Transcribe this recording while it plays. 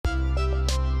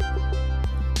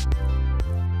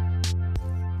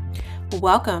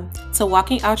Welcome to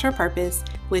Walking Out Your Purpose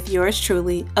with yours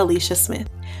truly, Alicia Smith,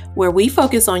 where we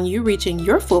focus on you reaching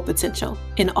your full potential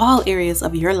in all areas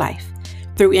of your life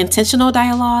through intentional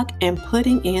dialogue and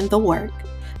putting in the work.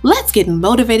 Let's get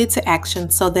motivated to action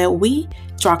so that we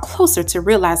draw closer to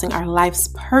realizing our life's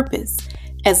purpose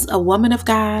as a woman of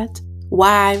God,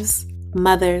 wives,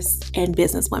 mothers, and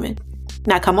businesswomen.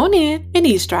 Now come on in and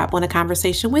eavesdrop on a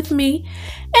conversation with me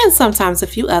and sometimes a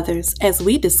few others as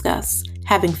we discuss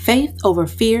having faith over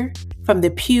fear from the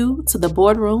pew to the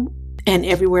boardroom and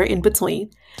everywhere in between.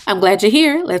 I'm glad you're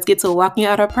here. Let's get to walking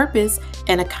out our purpose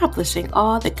and accomplishing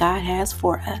all that God has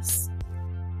for us.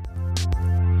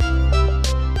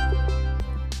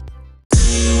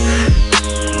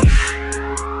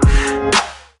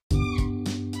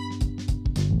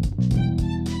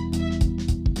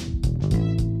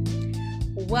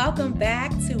 Welcome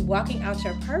back to Walking Out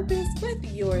Your Purpose with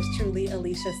yours truly,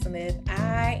 Alicia Smith.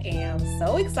 I am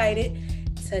so excited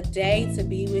today to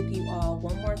be with you all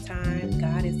one more time.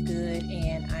 God is good,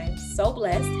 and I'm so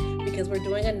blessed because we're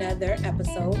doing another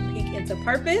episode, Peek into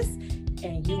Purpose.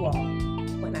 And you all,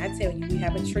 when I tell you we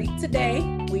have a treat today,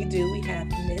 we do. We have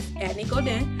Miss Adnie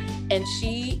Gaudin, and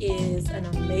she is an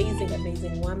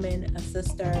amazing woman, a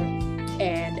sister.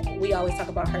 And we always talk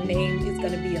about her name is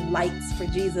going to be in lights for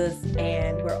Jesus.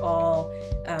 And we're all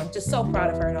just so proud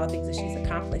of her and all things that she's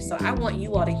accomplished. So I want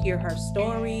you all to hear her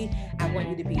story. I want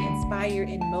you to be inspired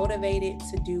and motivated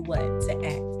to do what? To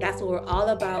act. That's what we're all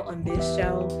about on this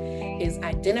show, is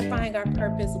identifying our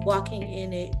purpose, walking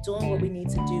in it, doing what we need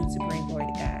to do to bring glory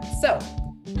to God. So,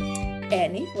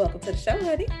 Adnie, welcome to the show,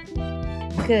 honey.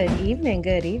 Good evening.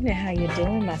 How you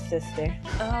doing, my sister?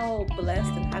 Oh,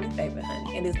 blessed and highly favored,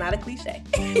 honey. And it's not a cliche.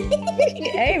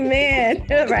 Amen.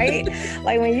 Right?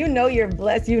 Like when you know you're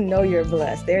blessed, you know you're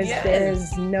blessed.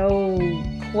 There's no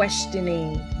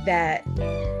questioning that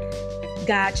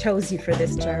God chose you for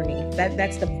this journey.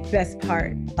 That's the best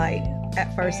part. Like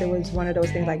at first it was one of those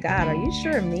things like, God, are you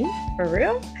sure of me? For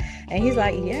real? And he's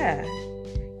like, yeah.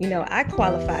 You know, I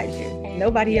qualified you.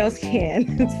 Nobody else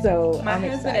can. So my I'm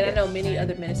husband, excited. and I know many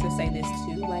other ministers say this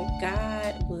too, like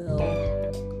God will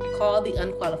call the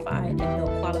unqualified and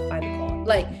he'll qualify the called.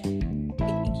 Like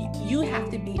you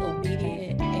have to be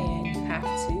obedient and you have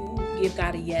to give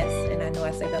God a yes. And I know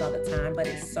I say that all the time, but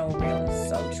it's so real, it's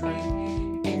so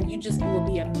true. And you just will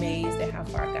be amazed at how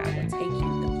far God will take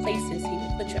you, the places he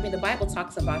will put you. I mean, the Bible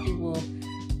talks about he will,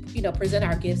 present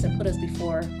our gifts and put us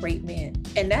before great men.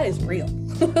 And that is real.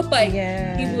 He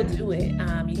will do it.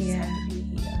 You just have to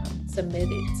be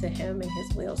submitted to him and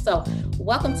his will. So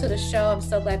welcome to the show. I'm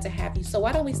so glad to have you. So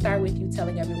why don't we start with you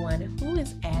telling everyone, who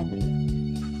is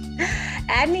Adnie?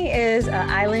 Adnie is an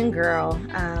island girl.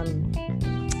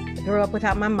 Grew up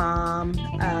without my mom.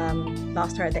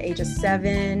 Lost her at the age of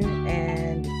 7.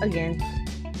 And again,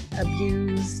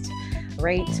 abused,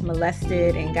 raped,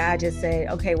 molested, and God just said,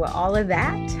 okay, well, all of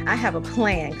that, I have a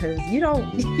plan, because you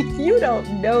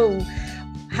don't know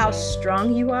how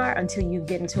strong you are until you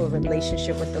get into a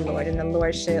relationship with the Lord, and the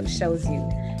Lord shows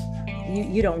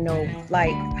you don't know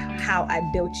like how I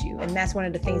built you. And that's one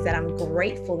of the things that I'm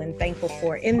grateful and thankful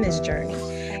for in this journey.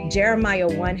 Jeremiah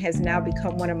 1 has now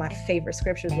become one of my favorite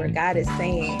scriptures, where God is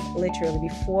saying, literally,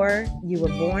 before you were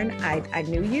born, I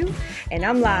knew you. And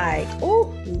I'm like,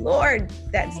 oh, Lord,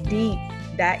 that's deep.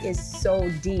 That is so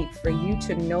deep, for you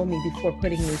to know me before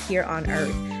putting me here on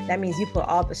earth. That means you put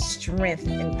all the strength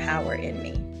and power in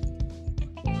me.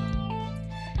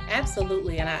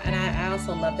 Absolutely. And I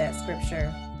also love that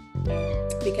scripture,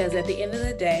 because at the end of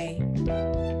the day,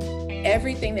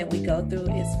 everything that we go through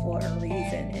is for a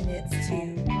reason, and it's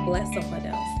to bless someone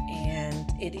else, and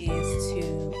it is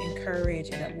to encourage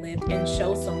and uplift and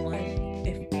show someone,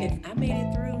 if I made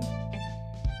it through,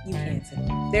 you can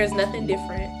too. There's nothing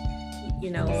different,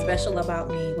 special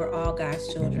about me. We're all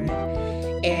God's children,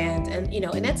 and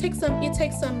that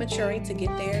takes some maturing to get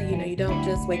there. You don't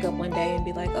just wake up one day and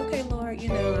be like, okay, Lord,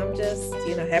 I'm just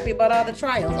happy about all the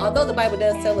trials. Although the Bible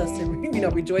does tell us to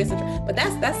rejoice, but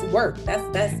that's work. That's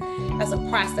a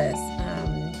process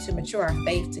to mature our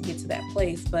faith to get to that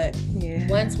place. But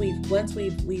once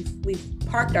we've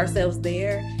parked ourselves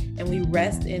there and we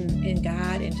rest in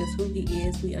God and just who He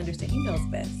is, we understand He knows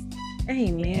best.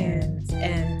 Amen.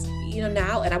 And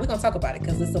now, and we're gonna talk about it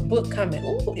because it's a book coming.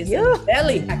 Ooh, it's in the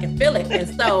belly. I can feel it.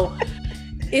 And so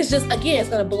it's just, again, it's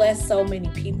gonna bless so many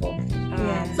people.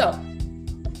 So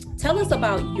tell us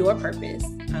about your purpose,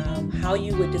 how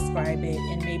you would describe it,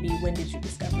 and maybe when did you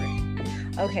discover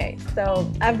it? Okay,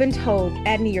 so I've been told,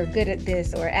 Adnie, you're good at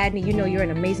this, or Adnie, you're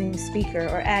an amazing speaker,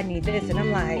 or Adnie, this, and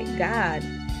I'm like, God,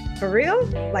 for real?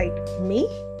 Like me?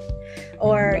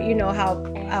 Or, you know, how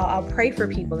I'll pray for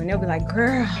people and they'll be like,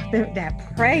 girl,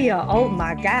 that prayer, oh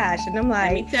my gosh. And I'm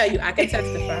like, let me tell you, I can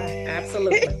testify.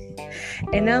 Absolutely.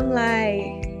 And I'm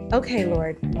like, okay,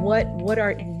 Lord,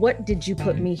 what did you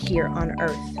put me here on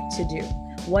earth to do?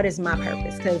 What is my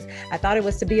purpose? Because I thought it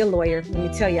was to be a lawyer.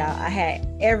 Let me tell y'all, I had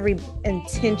every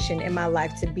intention in my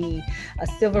life to be a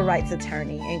civil rights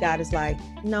attorney. And God is like,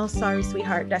 no, sorry,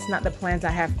 sweetheart, that's not the plans I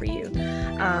have for you.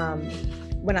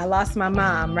 When I lost my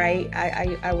mom, right,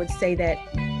 I would say that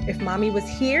if mommy was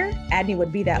here, Adnie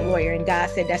would be that lawyer. And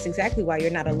God said, that's exactly why you're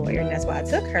not a lawyer. And that's why I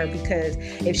took her, because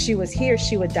if she was here,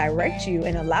 she would direct you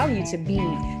and allow you to be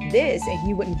this, and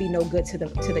you wouldn't be no good to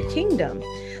the kingdom.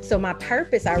 So my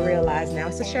purpose, I realize now,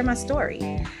 is to share my story,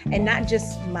 and not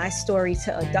just my story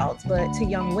to adults, but to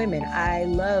young women. I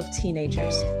love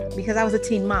teenagers because I was a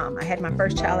teen mom. I had my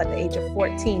first child at the age of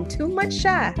 14, 2 months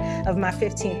shy of my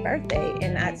 15th birthday.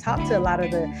 And I talked to a lot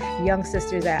of the young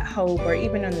sisters at Hope or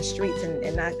even on the streets,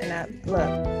 and I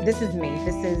look, this is me.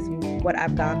 This is what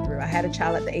I've gone through. I had a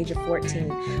child at the age of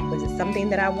 14. Was it something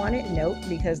that I wanted? Nope,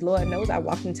 because Lord knows I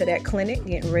walked into that clinic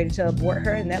getting ready to abort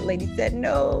her, and that lady said,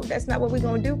 no, that's not what we're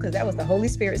going to do, because that was the Holy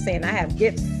Spirit saying, I have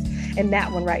gifts in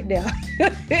that one right now.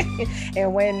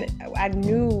 And when I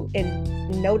knew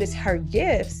and noticed her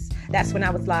gifts, that's when I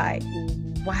was like,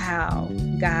 wow,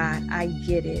 God, I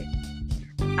get it.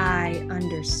 I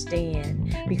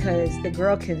understand, because the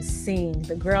girl can sing,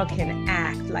 the girl can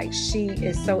act, like she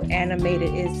is so animated,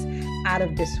 it's out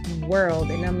of this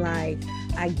world. And I'm like,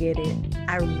 I get it.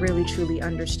 I really, truly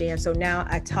understand. So now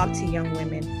I talk to young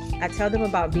women. I tell them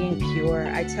about being pure.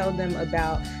 I tell them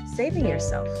about saving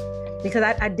yourself, because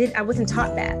I wasn't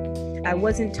taught that. I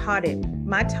wasn't taught it.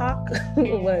 My talk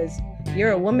was,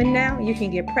 you're a woman now, you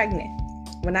can get pregnant.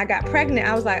 When I got pregnant,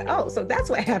 I was like, oh, so that's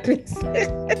what happens.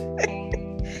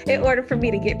 In order for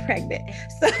me to get pregnant.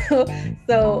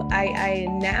 So I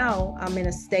now I'm in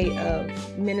a state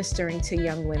of ministering to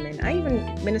young women. I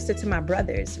even minister to my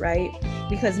brothers, right?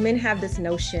 Because men have this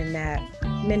notion that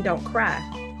men don't cry.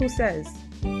 Who says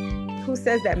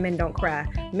that men don't cry?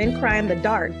 Men cry in the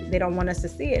dark. They don't want us to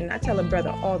see it. And I tell a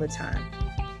brother all the time,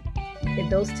 if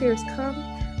those tears come,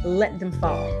 let them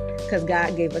fall, because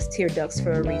God gave us tear ducts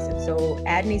for a reason. So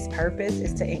Adnie's purpose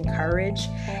is to encourage.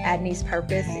 Adnie's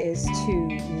purpose is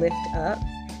to lift up,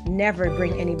 never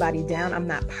bring anybody down. I'm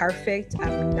not perfect.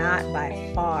 I'm not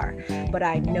by far, but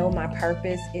I know my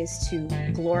purpose is to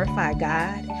glorify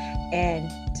God, and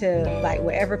to, like,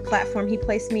 whatever platform he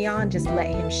placed me on, just let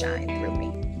him shine through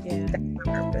me. Yeah. That's my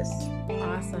purpose.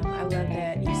 Awesome. I love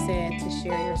that you said to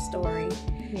share your story.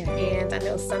 Yeah. And I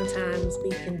know sometimes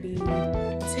we can be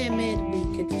timid,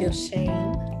 we could feel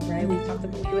shame, right?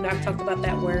 You and I've talked about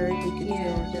that word. We could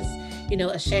feel just,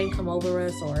 a shame come over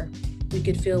us, or we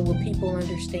could feel, will people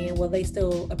understand? Will they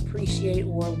still appreciate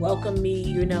or welcome me,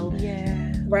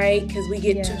 Yeah. right? Because we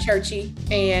get too churchy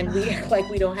and we act like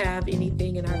we don't have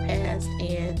anything in our past.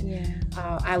 And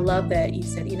I love that you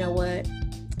said, you know what?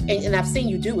 And I've seen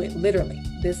you do it literally.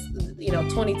 This,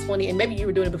 2020, and maybe you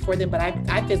were doing it before then, but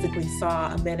I physically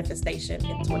saw a manifestation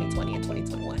in 2020 and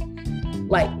 2021.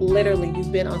 Like literally,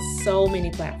 you've been on so many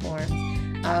platforms,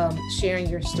 sharing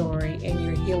your story, and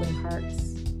you're healing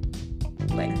hearts.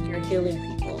 Like you're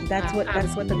healing people. That's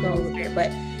what the goal is.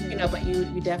 But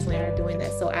you definitely are doing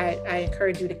that. So I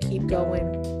encourage you to keep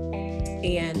going,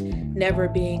 and never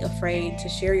being afraid to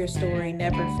share your story,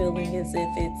 never feeling as if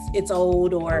it's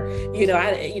old, or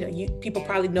people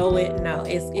probably know it. No,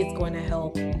 it's going to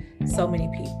help so many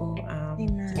people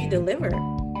to be delivered.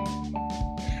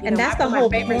 And that's the whole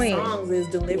point. My favorite songs is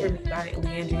 "Deliver Me" by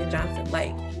Leandria Johnson.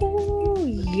 Like, ooh,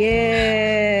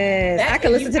 yes, I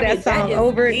can listen to that song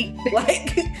over.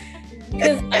 Like,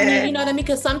 because you know what I mean?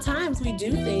 Because sometimes we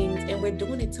do things and we're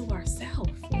doing it to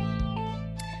ourselves.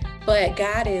 But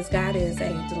God is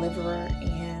a deliverer,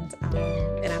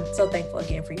 and I'm so thankful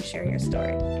again for you sharing your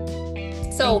story.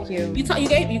 So thank you.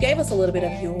 You gave us a little bit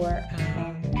of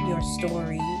your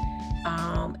story,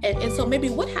 and so maybe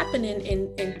what happened in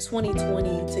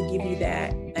 2020 to give you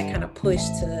that kind of push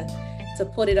to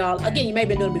put it all again? You may have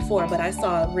been doing it before, but I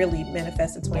saw it really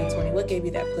manifest in 2020. What gave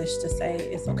you that push to say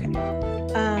it's okay?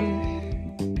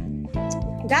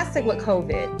 Got sick with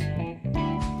COVID.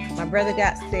 My brother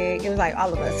got sick. It was like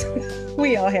all of us.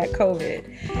 We all had COVID.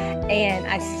 And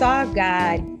I saw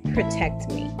God protect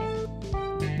me.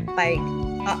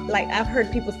 Like I've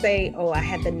heard people say, oh, I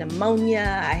had the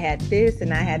pneumonia, I had this,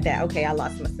 and I had that. Okay, I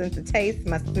lost my sense of taste,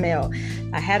 my smell.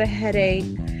 I had a headache,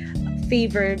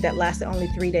 fever that lasted only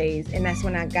 3 days. And that's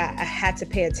when I had to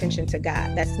pay attention to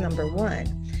God. That's number one.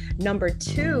 Number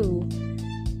two,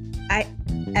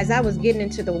 as I was getting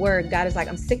into the word, God is like,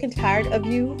 I'm sick and tired of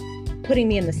you putting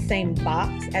me in the same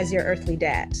box as your earthly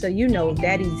dad. So,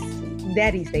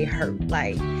 daddies, they hurt.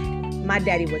 Like, my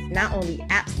daddy was not only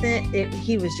absent,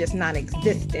 he was just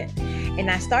non-existent. And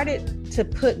I started to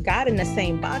put God in the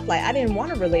same box. Like, I didn't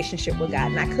want a relationship with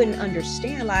God, and I couldn't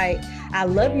understand, like, I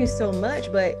love you so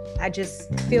much, but I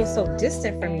just feel so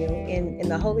distant from you. And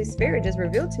the Holy Spirit just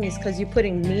revealed to me, it's because you're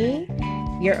putting me,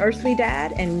 your earthly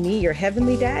dad, and me, your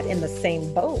heavenly dad, in the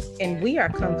same boat. And we are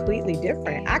completely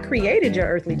different. I created your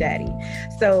earthly daddy.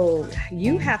 So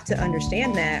you have to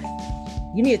understand that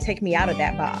you need to take me out of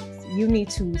that box. You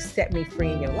need to set me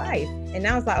free in your life. And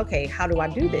I was like, okay, how do I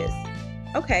do this?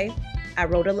 Okay, I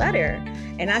wrote a letter.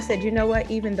 And I said, you know what?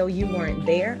 Even though you weren't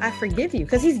there, I forgive you,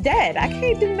 because he's dead. I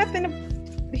can't do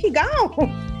nothing. He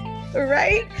gone,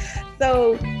 right?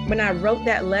 So when I wrote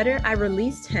that letter, I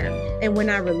released him. And when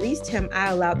I released him, I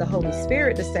allowed the Holy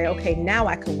Spirit to say, okay, now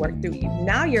I can work through you.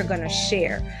 Now you're going to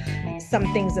share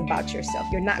some things about yourself.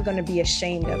 You're not going to be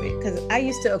ashamed of it. Because I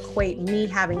used to equate me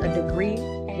having a degree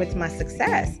with my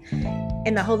success.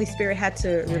 And the Holy Spirit had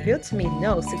to reveal to me,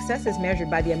 no, success is measured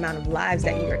by the amount of lives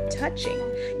that you're touching.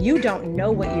 You don't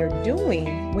know what you're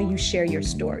doing when you share your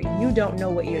story. You don't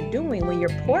know what you're doing when you're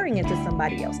pouring into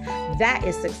somebody else. That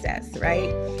is success,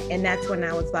 right? And that's when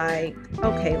I was like,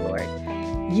 okay, Lord,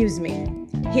 use me.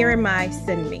 Here am I,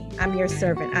 send me. I'm your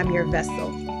servant. I'm your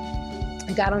vessel.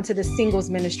 I got onto the singles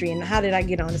ministry. And how did I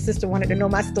get on? The sister wanted to know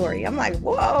my story. I'm like,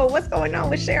 whoa, what's going on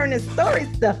with sharing this story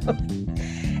stuff?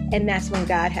 And that's when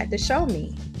God had to show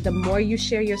me, the more you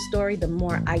share your story, the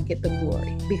more I get the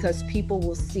glory, because people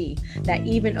will see that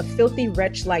even a filthy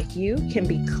wretch like you can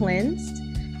be cleansed,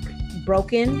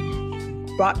 broken,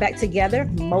 brought back together,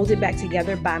 molded back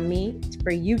together by me,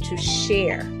 for you to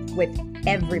share with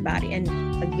everybody. And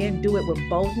again, do it with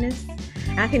boldness.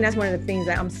 And I think that's one of the things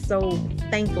that I'm so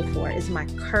thankful for, is my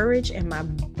courage and my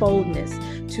boldness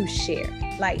to share.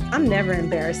 Like, I'm never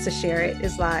embarrassed to share it.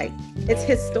 It's like, it's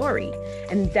his story.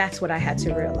 And that's what I had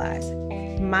to realize.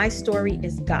 My story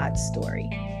is God's story.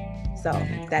 So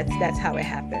that's how it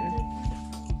happened.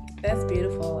 That's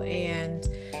beautiful. And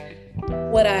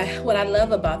what I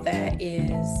love about that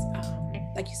is,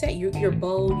 like you said, you're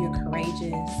bold, you're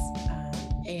courageous,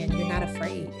 and you're not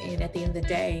afraid. And at the end of the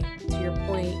day, to your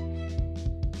point,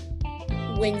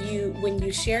 when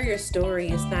you share your story,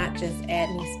 it's not just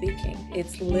Adnie speaking.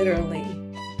 It's literally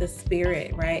the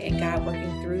Spirit, right? And God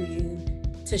working through you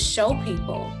to show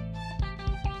people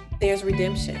there's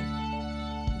redemption.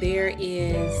 There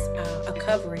is a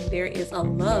covering. There is a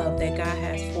love that God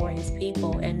has for his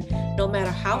people. And no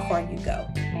matter how far you go,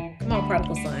 come on,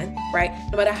 prodigal son, right?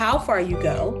 No matter how far you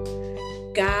go,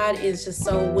 God is just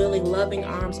so willing, loving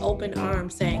arms, open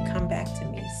arms, saying, come back to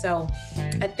me. So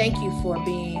I thank you for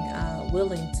being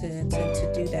willing to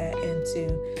do that and to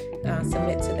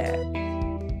submit to that.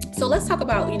 So let's talk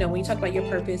about, when you talk about your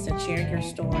purpose and sharing your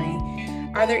story,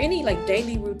 are there any like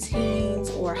daily routines,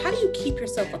 or how do you keep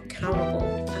yourself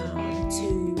accountable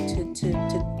to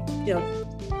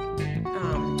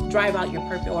drive out your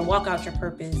purpose or walk out your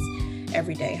purpose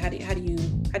every day? How do you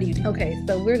do? Okay,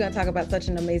 so we're gonna talk about such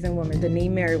an amazing woman, Adnie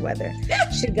Merriweather.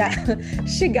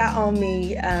 She got on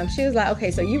me. She was like,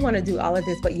 okay, so you want to do all of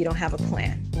this, but you don't have a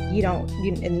plan.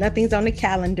 And nothing's on the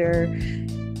calendar,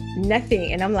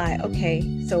 nothing. And I'm like, okay,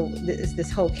 so it's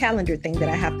this whole calendar thing that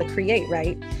I have to create,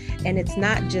 right? And it's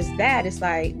not just that. It's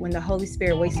like when the Holy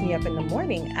Spirit wakes me up in the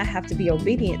morning, I have to be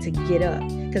obedient to get up,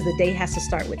 because the day has to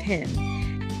start with him.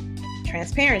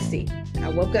 Transparency. I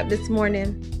woke up this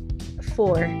morning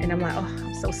 4 and I'm like, oh,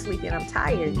 I'm so sleepy and I'm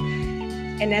tired.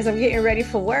 And as I'm getting ready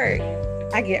for work,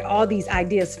 I get all these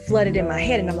ideas flooded in my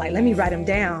head, and I'm like, let me write them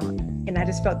down. And I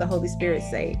just felt the Holy Spirit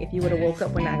say, if you would have woke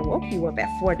up when I woke you up at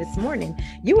 4 this morning,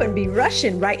 you wouldn't be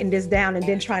rushing writing this down and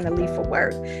then trying to leave for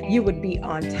work. You would be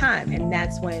on time. And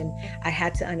that's when I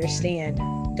had to understand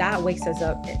God wakes us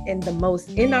up in the most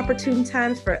inopportune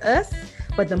times for us,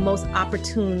 but the most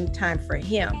opportune time for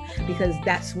him, because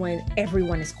that's when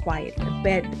everyone is quiet.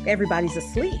 Everybody's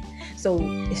asleep. So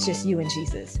it's just you and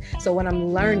Jesus. So what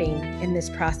I'm learning in this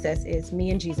process is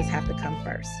me and Jesus have to come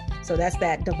first. So that's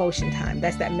that devotion time.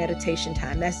 That's that meditation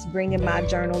time. That's bringing my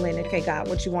journal in. Okay, God,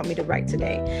 what you want me to write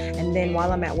today? And then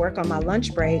while I'm at work on my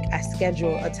lunch break, I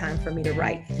schedule a time for me to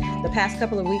write. The past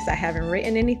couple of weeks, I haven't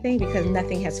written anything because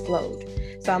nothing has flowed.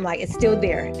 So I'm like, it's still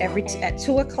there. At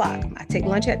 2 o'clock, I take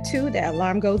lunch at 2, the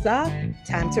alarm goes off,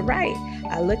 time to write.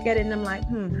 I look at it and I'm like,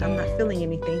 I'm not feeling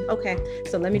anything. Okay,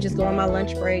 so let me just go on my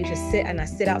lunch break, just sit, and I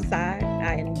sit outside.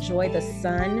 I enjoy the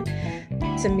sun.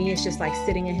 To me, it's just like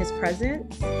sitting in his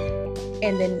presence.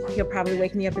 And then he'll probably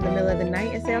wake me up in the middle of the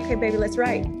night and say, okay, baby, let's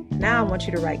write. Now I want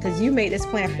you to write, because you made this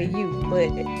plan for you, but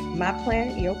my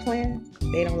plan, your plan,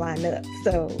 they don't line up.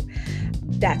 So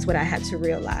that's what I had to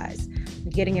realize.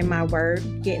 Getting in my word,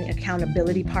 getting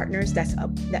accountability partners.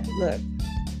 Look,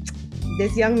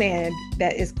 this young man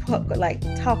that is like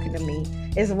talking to me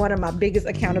is one of my biggest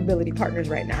accountability partners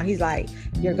right now. He's like,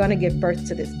 you're going to give birth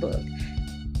to this book.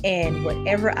 And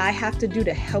whatever I have to do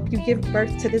to help you give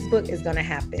birth to this book is going to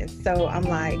happen. So I'm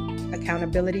like,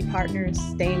 accountability partners,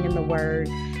 staying in the word,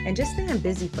 and just staying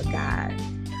busy for God.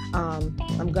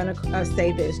 I'm going to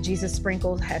say this. Jesus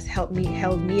Sprinkles has held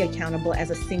me accountable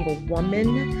as a single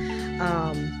woman,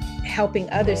 helping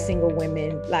other single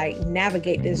women like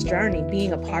navigate this journey,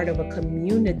 being a part of a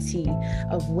community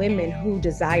of women who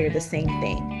desire the same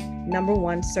thing. Number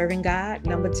one, serving God.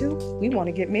 Number two, we want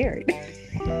to get married.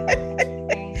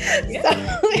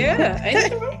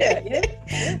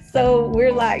 So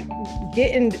we're like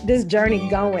getting this journey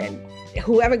going.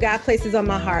 Whoever God places on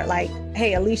my heart, like,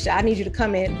 hey, Alicia, I need you to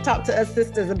come in, talk to us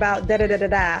sisters about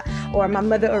da-da-da-da-da. Or my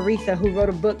mother, Aretha, who wrote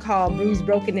a book called Bruised,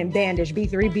 Broken, and Bandaged, Be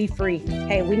Free, Be Free.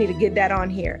 Hey, we need to get that on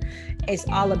here. It's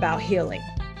all about healing.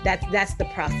 That's the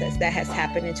process that has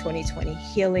happened in 2020.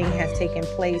 Healing has taken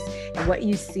place, and what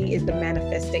you see is the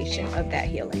manifestation of that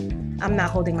healing. I'm not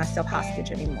holding myself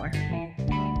hostage anymore.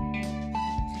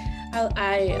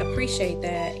 I appreciate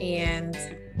that, and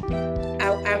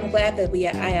I'm glad that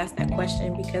I asked that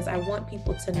question, because I want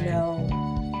people to know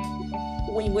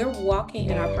when we're walking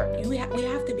in our purpose, we have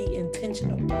to be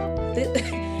intentional.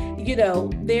 You know,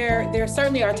 there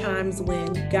certainly are times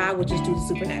when God will just do the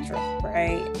supernatural,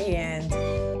 right? And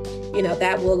you know,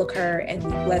 that will occur, and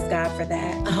we bless God for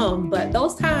that. But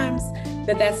those times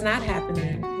that's not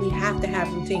happening, we have to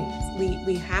have routines.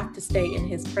 We have to stay in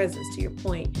His presence, to your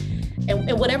point.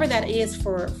 And whatever that is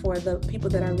for the people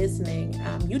that are listening,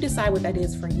 you decide what that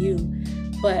is for you.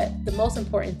 But the most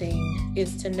important thing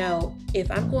is to know, if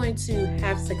I'm going to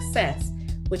have success,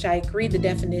 which I agree the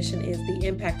definition is the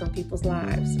impact on people's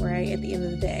lives, right? At the end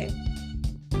of the day,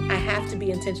 I have to be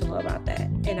intentional about that.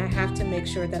 And I have to make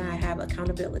sure that I have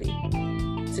accountability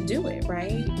to do it,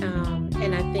 right?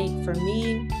 And I think for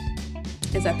me,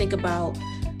 as I think about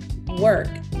work,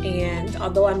 and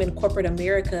although I'm in corporate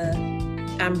America,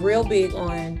 I'm real big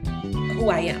on who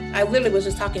I am. I literally was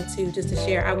just talking to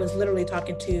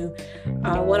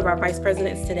one of our vice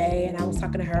presidents today, and I was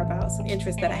talking to her about some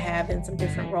interests that I have in some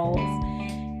different roles.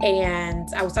 And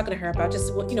I was talking to her about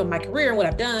just, you know, my career and what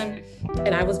I've done.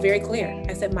 And I was very clear.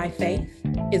 I said, my faith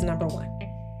is number one.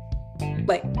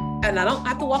 Like, and I don't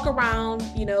have to walk around,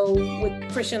 you know,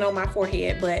 with Christian on my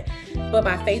forehead, but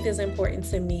my faith is important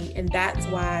to me. And that's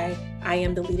why I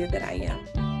am the leader that I am.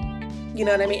 You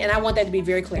know what I mean? And I want that to be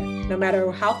very clear, no matter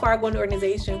how far I go in the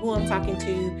organization, who I'm talking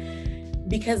to,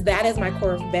 because that is my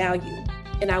core value.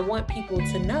 And I want people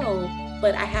to know,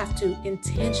 but I have to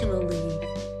intentionally,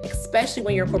 especially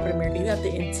when you're in corporate America, you have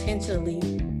to intentionally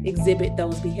exhibit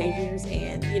those behaviors,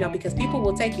 and you know, because people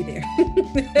will take you there.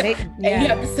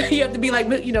 And you have to be like,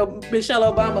 you know, Michelle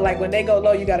Obama, like when they go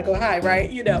low, you got to go high,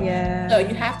 right? You know, so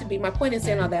you have to be. My point in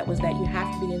saying all that was that you have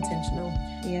to be intentional.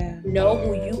 Know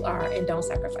who you are, and don't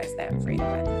sacrifice that for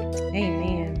anybody.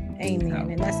 Amen.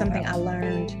 And that's something I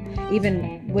learned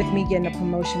even with me getting a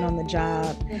promotion on the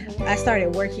job. I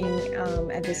started working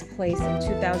at this place in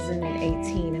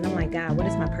 2018, and I'm like, God, what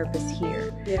is my purpose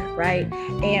here? Right?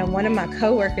 And one of my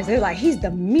coworkers, they're like, he's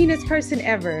the meanest person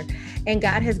ever. And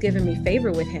God has given me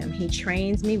favor with him. He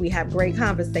trains me. We have great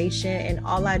conversation, and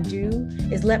all I do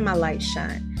is let my light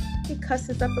shine. He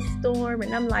cusses up a storm,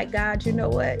 and I'm like, God, you know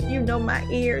what? You know my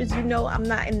ears. You know I'm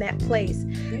not in that place.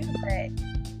 But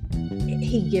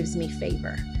he gives me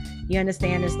favor. You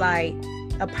understand? It's like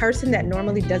a person that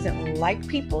normally doesn't like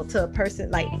people to a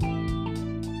person like,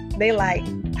 they like,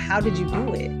 how did you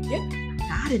do it?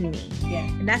 God in me.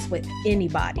 And that's with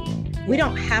anybody. We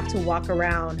don't have to walk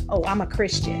around, oh, I'm a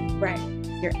Christian. Right.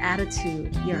 Your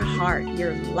attitude, your heart,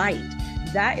 your light.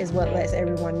 That is what lets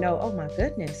everyone know, oh my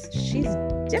goodness, she's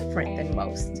different than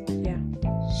most.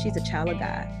 She's a child of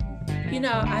God. You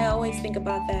know, I always think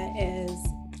about that as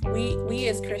we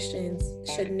as Christians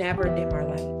should never dim our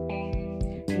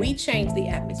light. We change the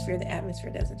atmosphere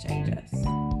doesn't change us.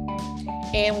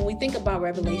 And when we think about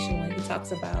Revelation, when he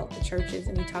talks about the churches,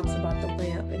 and he talks about the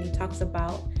lamp, and he talks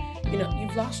about, you know,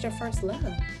 you've lost your first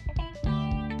love.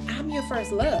 I'm your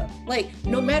first love. Like,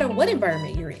 no matter what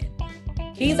environment you're in,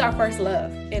 he's our first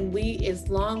love. And we, as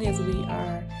long as we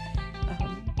are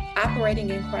operating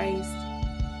in Christ,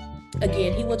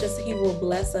 again, he will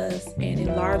bless us and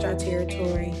enlarge our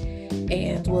territory,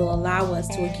 and will allow us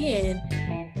to, again,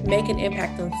 make an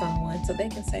impact on someone so they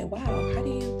can say, wow, how do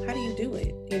you do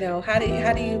it? How do you,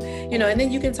 and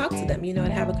then you can talk to them,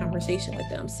 and have a conversation with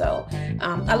them. So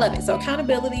I love it. So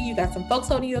accountability, you got some folks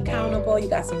holding you accountable, you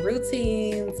got some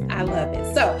routines. I love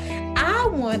it. So I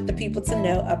want the people to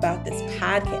know about this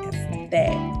podcast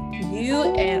that you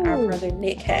and our brother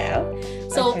Nick have.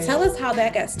 So Tell us how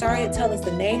that got started. Tell us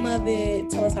the name of it.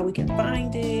 Tell us how we can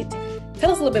find it.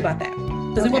 Tell us a little bit about that,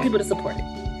 because we want people to support it.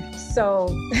 So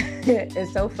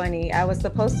it's so funny. I was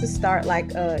supposed to start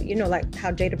like how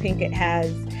Jada Pinkett has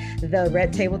the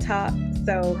red tabletop.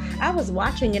 So I was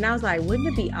watching and I was like, wouldn't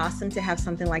it be awesome to have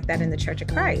something like that in the Church of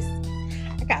Christ?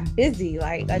 I got busy.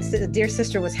 Like a dear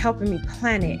sister was helping me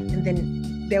plan it. And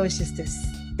then there was just this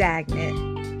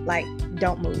stagnant, like,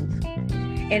 don't move.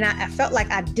 And I felt like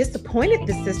I disappointed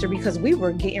the sister because we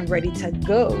were getting ready to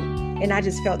go. And I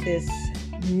just felt this,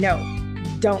 no,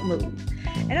 don't move.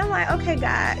 And I'm like, okay,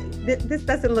 God, this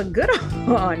doesn't look good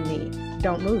on me.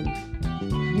 Don't move.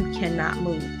 You cannot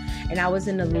move. And I was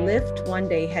in a Lyft one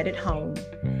day headed home,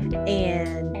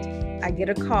 and I get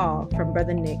a call from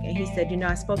Brother Nick, and he said,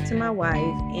 I spoke to my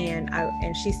wife, and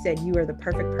she said, you are the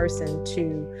perfect person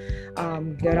to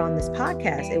get on this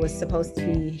podcast. It was supposed to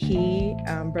be he,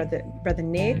 Brother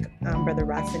Nick, Brother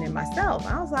Rodson, and myself.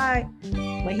 I was like,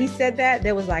 when he said that,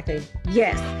 there was like a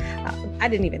yes. I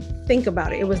didn't even think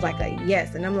about it. It was like a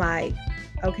yes. And I'm like,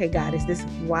 okay, God, is this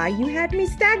why you had me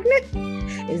stagnant?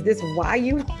 Is this why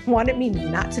you wanted me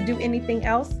not to do anything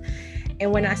else?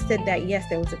 And when I said that yes,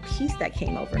 there was a peace that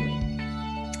came over me.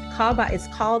 It's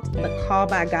called the Call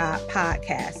by God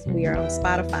podcast. We are on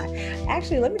Spotify.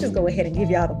 Actually, let me just go ahead and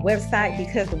give y'all the website,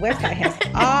 because the website has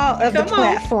all of the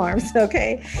platforms.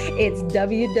 Okay. It's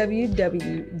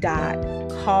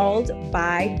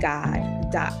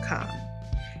www.calledbygod.com.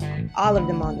 All of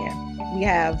them on there. We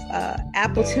have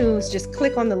Apple Tunes. Just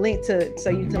click on the link so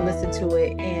you can listen to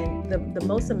it. And the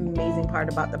most amazing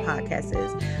part about the podcast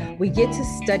is we get to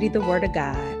study the Word of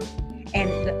God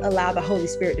and allow the Holy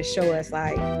Spirit to show us,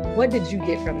 like, what did you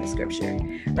get from the scripture,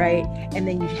 right? And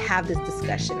then you have this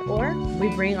discussion. Or we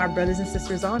bring our brothers and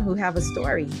sisters on who have a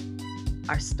story.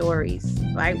 Our stories,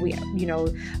 right? We,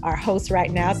 our host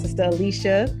right now, Sister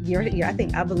Alicia,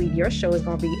 I believe your show is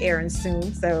going to be airing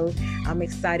soon. So I'm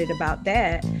excited about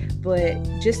that. But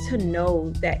just to know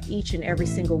that each and every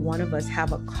single one of us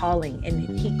have a calling,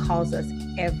 and he calls us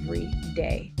every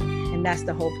day. And that's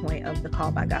the whole point of the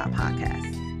Call by God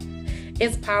podcast.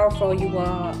 It's powerful, you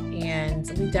all, and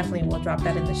we definitely will drop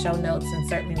that in the show notes, and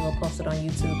certainly we'll post it on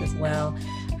YouTube as well.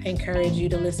 I encourage you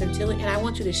to listen to it, and I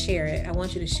want you to share it. I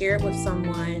want you to share it with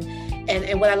someone.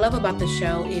 And what I love about the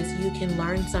show is you can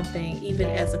learn something even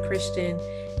as a Christian,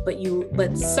 but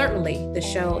certainly the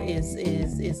show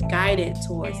is guided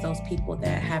towards those people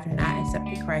that have not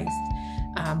accepted Christ.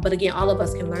 But again, all of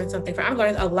us can learn something. I've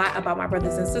learned a lot about my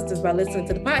brothers and sisters by listening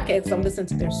to the podcast. So I'm listening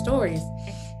to their stories,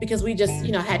 because we just,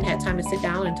 hadn't had time to sit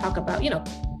down and talk about,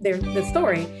 the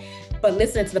story. But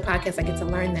listening to the podcast, I get to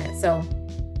learn that. So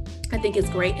I think it's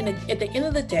great. And at the end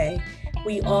of the day,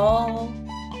 we all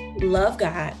love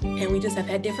God, and we just have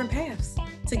had different paths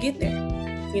to get there,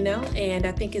 and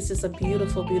I think it's just a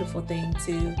beautiful, beautiful thing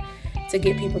to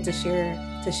get people to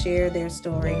share their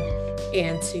story,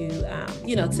 and to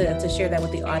share that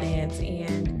with the audience,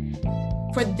 and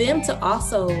for them to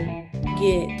also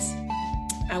get,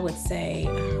 I would say,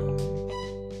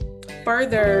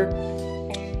 further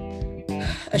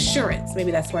assurance,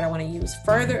 maybe that's what I want to use,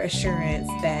 further assurance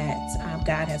that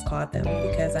God has called them.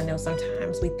 Because I know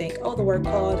sometimes we think, the word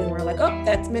called, and we're like,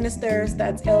 that's ministers,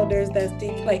 that's elders, that's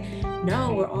deacons. Like,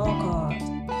 no, we're all called.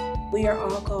 We are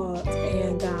all called,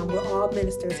 and we're all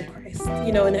ministers of Christ,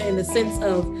 in the sense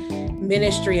of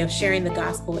ministry, of sharing the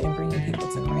gospel and bringing people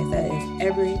to Christ. That is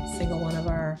every single one of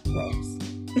our roles.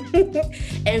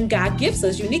 And God gifts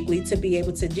us uniquely to be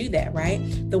able to do that, right?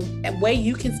 The way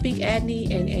you can speak, Adnie,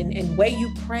 and way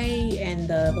you pray, and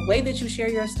the way that you share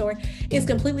your story is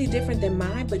completely different than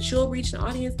mine, but you'll reach an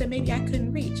audience that maybe I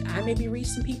couldn't reach. I maybe reach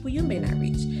some people you may not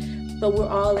reach, but we're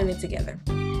all in it together.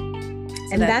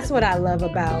 And that's what I love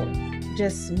about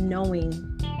just knowing.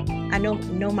 I know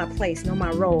my place, know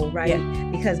my role, right? Yeah.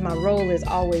 Because my role is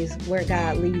always where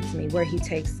God leads me, where he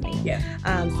takes me. Yeah.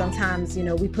 Sometimes,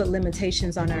 we put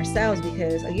limitations on ourselves,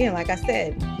 because, again, like I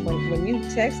said, when you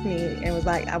text me and was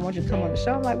like, I want you to come on the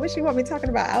show, I'm like, what you want me talking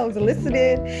about? I was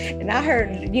listening, and I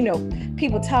heard,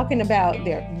 people talking about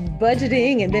their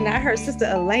budgeting, and then I heard Sister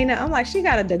Elena. I'm like, she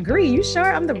got a degree. You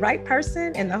sure I'm the right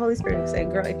person? And the Holy Spirit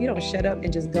said, girl, if you don't shut up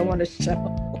and just go on the show.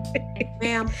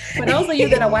 Ma'am, for those of you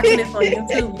that are watching this on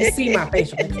YouTube, you see my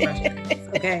facial expressions,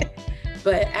 okay?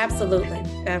 But absolutely.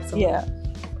 Yeah.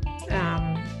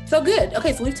 So good.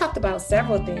 Okay, so we've talked about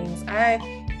several things.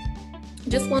 I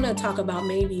just want to talk about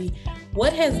maybe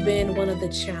what has been one of the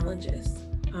challenges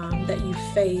that you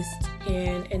faced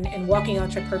in walking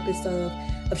out your purpose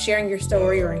of sharing your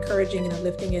story or encouraging and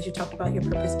uplifting, as you talked about your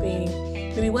purpose being.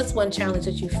 Maybe what's one challenge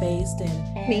that you faced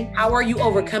and Me. how are you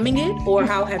overcoming it, or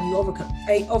how have you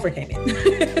overcame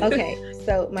it? Okay,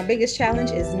 so my biggest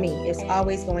challenge is me. It's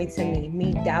always going to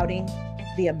me doubting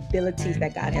the abilities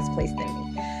that God has placed in me.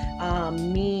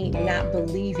 Me not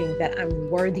believing that I'm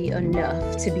worthy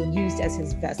enough to be used as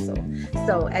his vessel.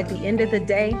 So at the end of the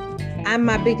day, I'm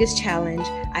my biggest challenge.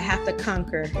 I have to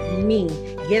conquer me,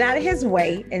 get out of his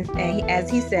way. And as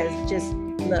he says, just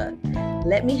look,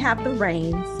 let me have the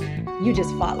reins. You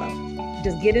just follow.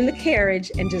 Just get in the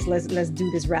carriage and just let's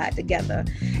do this ride together.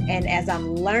 And as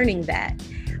I'm learning that,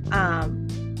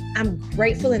 I'm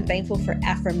grateful and thankful for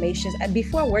affirmations.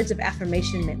 Before, words of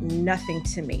affirmation meant nothing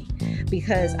to me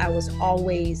because I was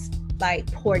always like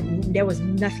there was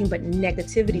nothing but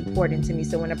negativity poured into me.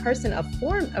 So when a person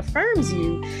affirms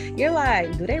you, you're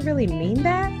like, do they really mean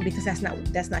that? Because that's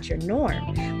not your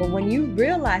norm. But when you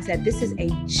realize that this is a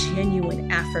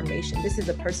genuine affirmation, this is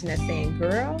a person that's saying,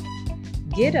 girl,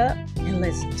 get up and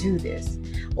let's do this.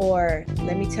 Or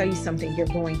let me tell you something, you're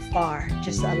going far.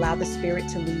 Just allow the Spirit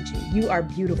to lead you. You are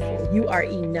beautiful. You are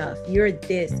enough. You're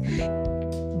this.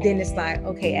 Then it's like,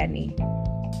 okay, Adnie,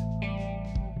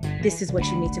 this is what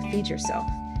you need to feed yourself.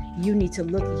 You need to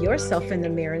look yourself in the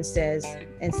mirror and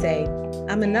say,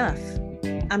 I'm enough.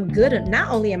 I'm good. Not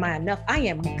only am I enough, I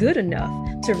am good enough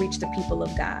to reach the people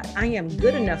of God. I am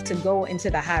good enough to go into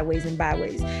the highways and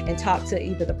byways and talk to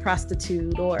either the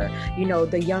prostitute or,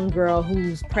 the young girl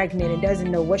who's pregnant and doesn't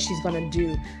know what she's going to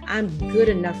do. I'm good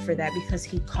enough for that because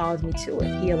he called me to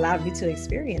it. He allowed me to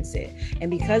experience it. And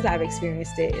because I've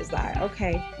experienced it, it's like,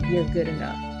 okay, you're good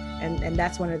enough. And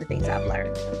that's one of the things I've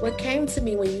learned. What came to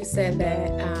me when you said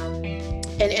that,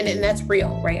 and that's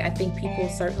real, right? I think people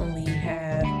certainly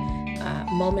have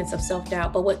moments of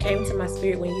self-doubt, but what came to my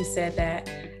spirit when you said that,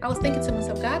 I was thinking to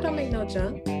myself, God don't make no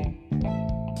junk.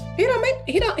 He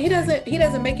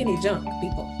doesn't make any junk,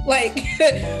 people. Like,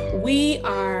 we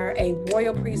are a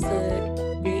royal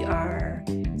priesthood. We are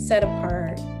set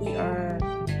apart. We are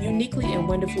uniquely and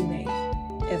wonderfully made,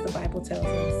 as the Bible tells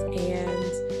us.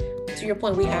 And to your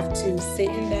point, we have to sit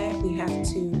in that. We have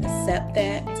to accept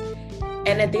that.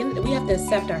 And at the end, we have to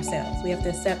accept ourselves. We have to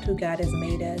accept who God has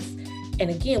made us. And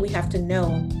again, we have to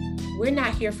know we're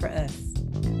not here for us.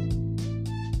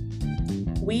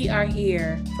 We are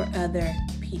here for other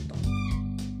people.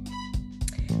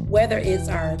 Whether it's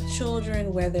our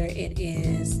children, whether it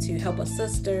is to help a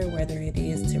sister, whether it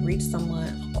is to reach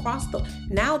someone across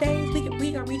nowadays,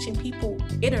 we are reaching people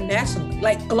internationally,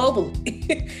 like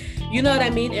globally. You know what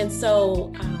I mean? And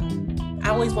so I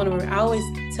always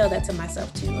tell that to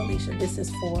myself too, Alicia, this is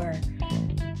for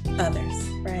others,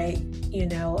 right?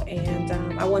 And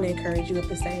I want to encourage you with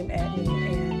the same, Adnie.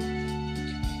 And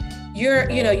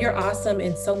you're awesome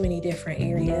in so many different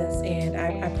areas. And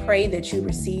I pray that you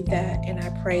receive that. And I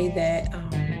pray that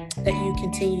you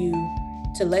continue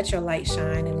to let your light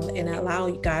shine and allow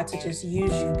God to just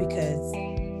use you, because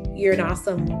you're an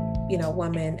awesome,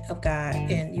 woman of God,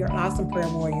 and you're an awesome prayer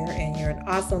warrior, and you're an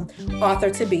awesome author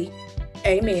to be.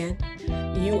 Amen.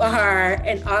 You are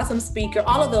an awesome speaker,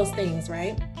 all of those things,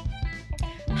 right?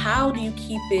 How do you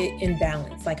keep it in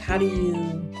balance? Like, how do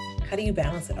you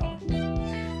balance it all?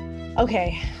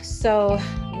 Okay, so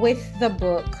with the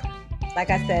book, like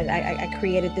I said, I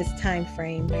created this time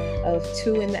frame of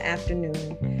 2 p.m.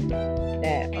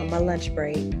 that on my lunch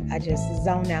break, I just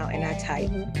zone out and I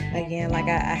type. Again, like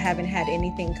I haven't had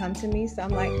anything come to me. So I'm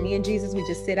like, me and Jesus, we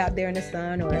just sit out there in the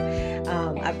sun. Or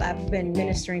I've been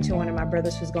ministering to one of my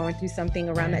brothers who's going through something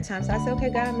around that time. So I said,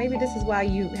 okay, God, maybe this is why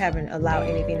you haven't allowed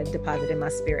anything to deposit in my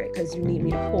spirit, because you need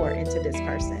me to pour into this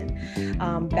person.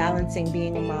 Balancing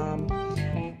being a mom,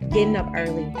 getting up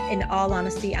early. In all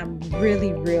honesty, I'm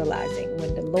really realizing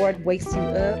when the Lord wakes you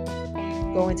up,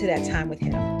 go into that time with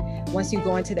him. Once you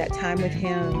go into that time with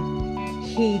him,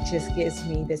 he just gives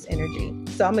me this energy.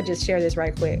 So I'm gonna just share this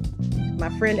right quick. My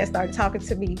friend that started talking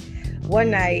to me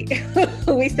one night,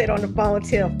 we stayed on the phone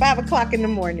till 5 o'clock in the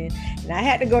morning, and I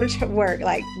had to go to work,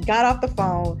 like got off the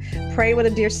phone, prayed with a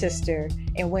dear sister,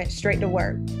 and went straight to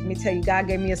work. Let me tell you, God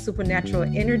gave me a supernatural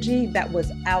energy that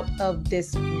was out of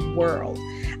this world.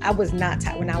 I was not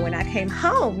tired. When I came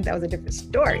home, that was a different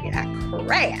story. I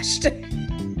crashed.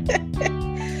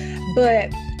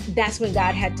 But that's when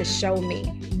God had to show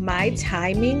me my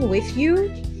timing with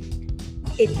you.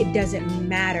 It doesn't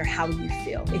matter how you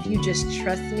feel. If you just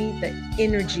trust me, the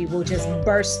energy will just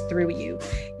burst through you.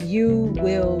 You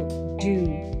will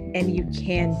do and you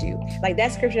can do. Like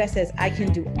that scripture that says, I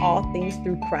can do all things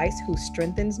through Christ who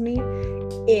strengthens me.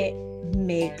 It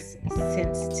makes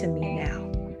sense to me now.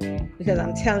 Because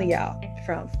I'm telling y'all,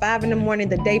 from 5 a.m.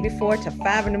 the day before to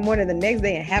 5 a.m. the next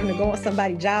day and having to go on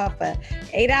somebody's job for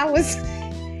 8 hours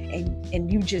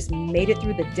and you just made it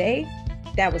through the day,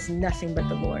 that was nothing but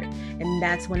the Lord. And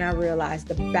that's when I realized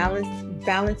the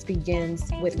balance begins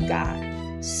with God.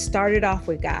 Started off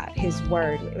with God, his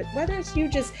word, whether it's you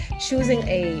just choosing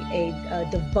a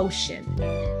devotion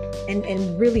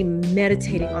and really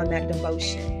meditating on that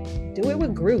devotion. Do it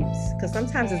with groups, because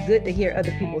sometimes it's good to hear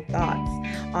other people's thoughts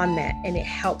on that, and it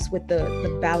helps with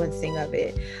the balancing of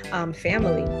it.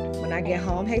 Family, when I get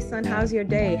home, hey son, how's your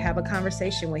day? Have a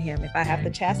conversation with him. If I have to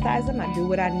chastise him, I do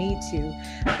what I need to,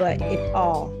 but it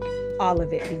all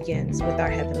of it begins with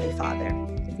our Heavenly Father.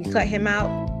 If you cut him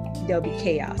out, there'll be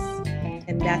chaos.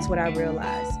 And that's what I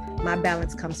realized. My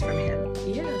balance comes from him.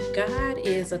 Yeah, God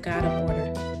is a God of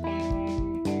order.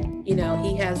 You know,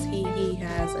 he has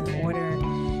an order.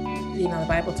 You know, the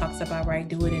Bible talks about, right,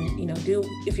 do it in,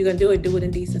 if you're gonna do it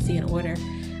in decency and order.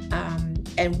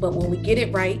 But when we get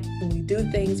it right, when we do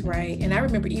things right, and I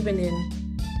remember even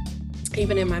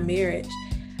in my marriage,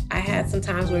 I had some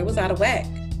times where it was out of whack.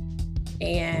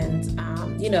 And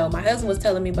my husband was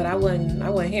telling me, but I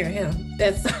wasn't hearing him.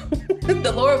 That's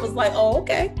the Lord was like, oh,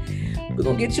 okay, we're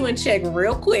gonna get you in check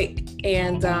real quick.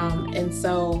 And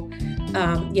so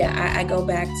I go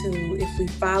back to, if we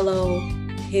follow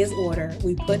his order,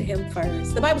 we put him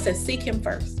first. The Bible says, seek him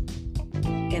first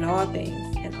in all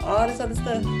things, and all this other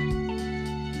stuff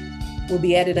will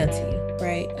be added unto you,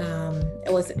 right?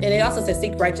 And it also says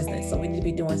seek righteousness, so we need to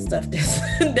be doing stuff that's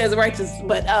righteous.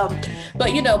 But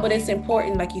it's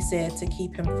important, like you said, to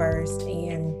keep him first,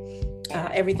 and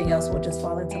everything else will just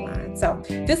fall into line. So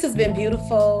this has been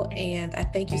beautiful, and I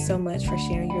thank you so much for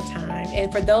sharing your time.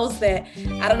 And for those that,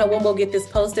 I don't know when we'll get this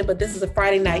posted, but this is a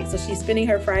Friday night, so she's spending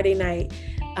her Friday night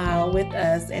with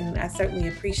us, and I certainly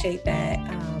appreciate that.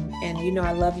 And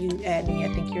I love you, Adnie.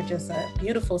 I think you're just a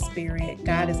beautiful spirit.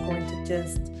 God is going to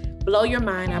just blow your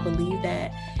mind. I believe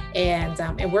that. And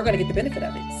we're going to get the benefit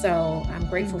of it. So I'm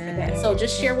grateful for that. So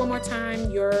just share one more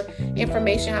time your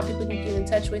information, how people can get in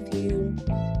touch with you.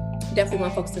 Definitely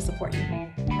want folks to support you.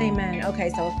 Amen. Okay,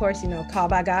 so of course, Call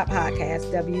by God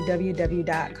Podcast,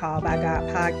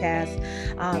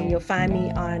 www.callbygodpodcast. You'll find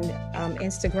me on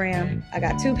Instagram. I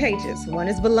got 2 pages. One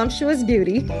is Voluptuous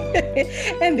Beauty,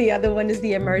 and the other one is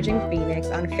The Emerging Phoenix.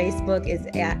 On Facebook is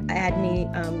Adnie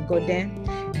Gaudin,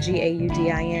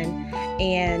 Gaudin.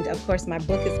 And of course, my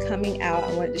book is coming out.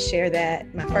 I wanted to share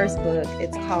that. My first book,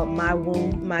 it's called My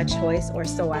Womb, My Choice, or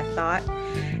So I Thought.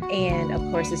 And of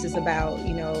course, this is about,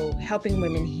 helping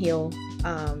women heal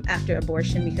after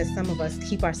abortion, because some of us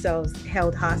keep ourselves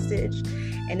held hostage.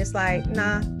 And it's like,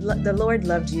 nah, the Lord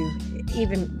loved you.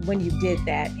 Even when you did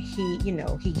that,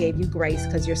 he gave you grace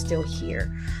because you're still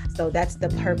here. So that's the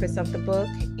purpose of the book.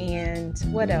 And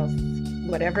what else?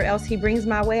 Whatever else he brings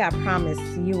my way, I promise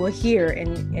you will hear,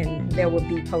 and there will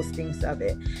be postings of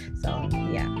it. So,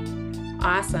 yeah.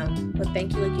 Awesome. Well,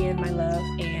 thank you again, my love.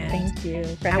 And thank you.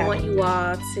 I want you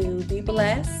all to be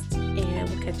blessed, and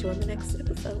we'll catch you on the next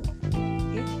episode.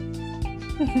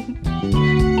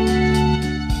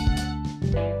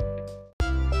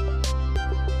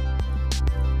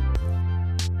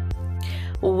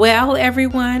 Well,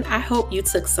 everyone, I hope you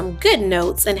took some good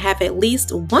notes and have at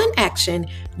least one action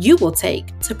you will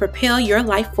take to propel your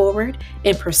life forward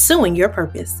in pursuing your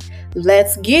purpose.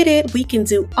 Let's get it. We can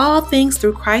do all things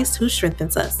through Christ who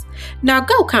strengthens us. Now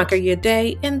go conquer your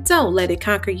day, and don't let it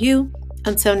conquer you.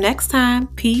 Until next time,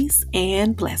 peace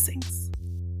and blessings.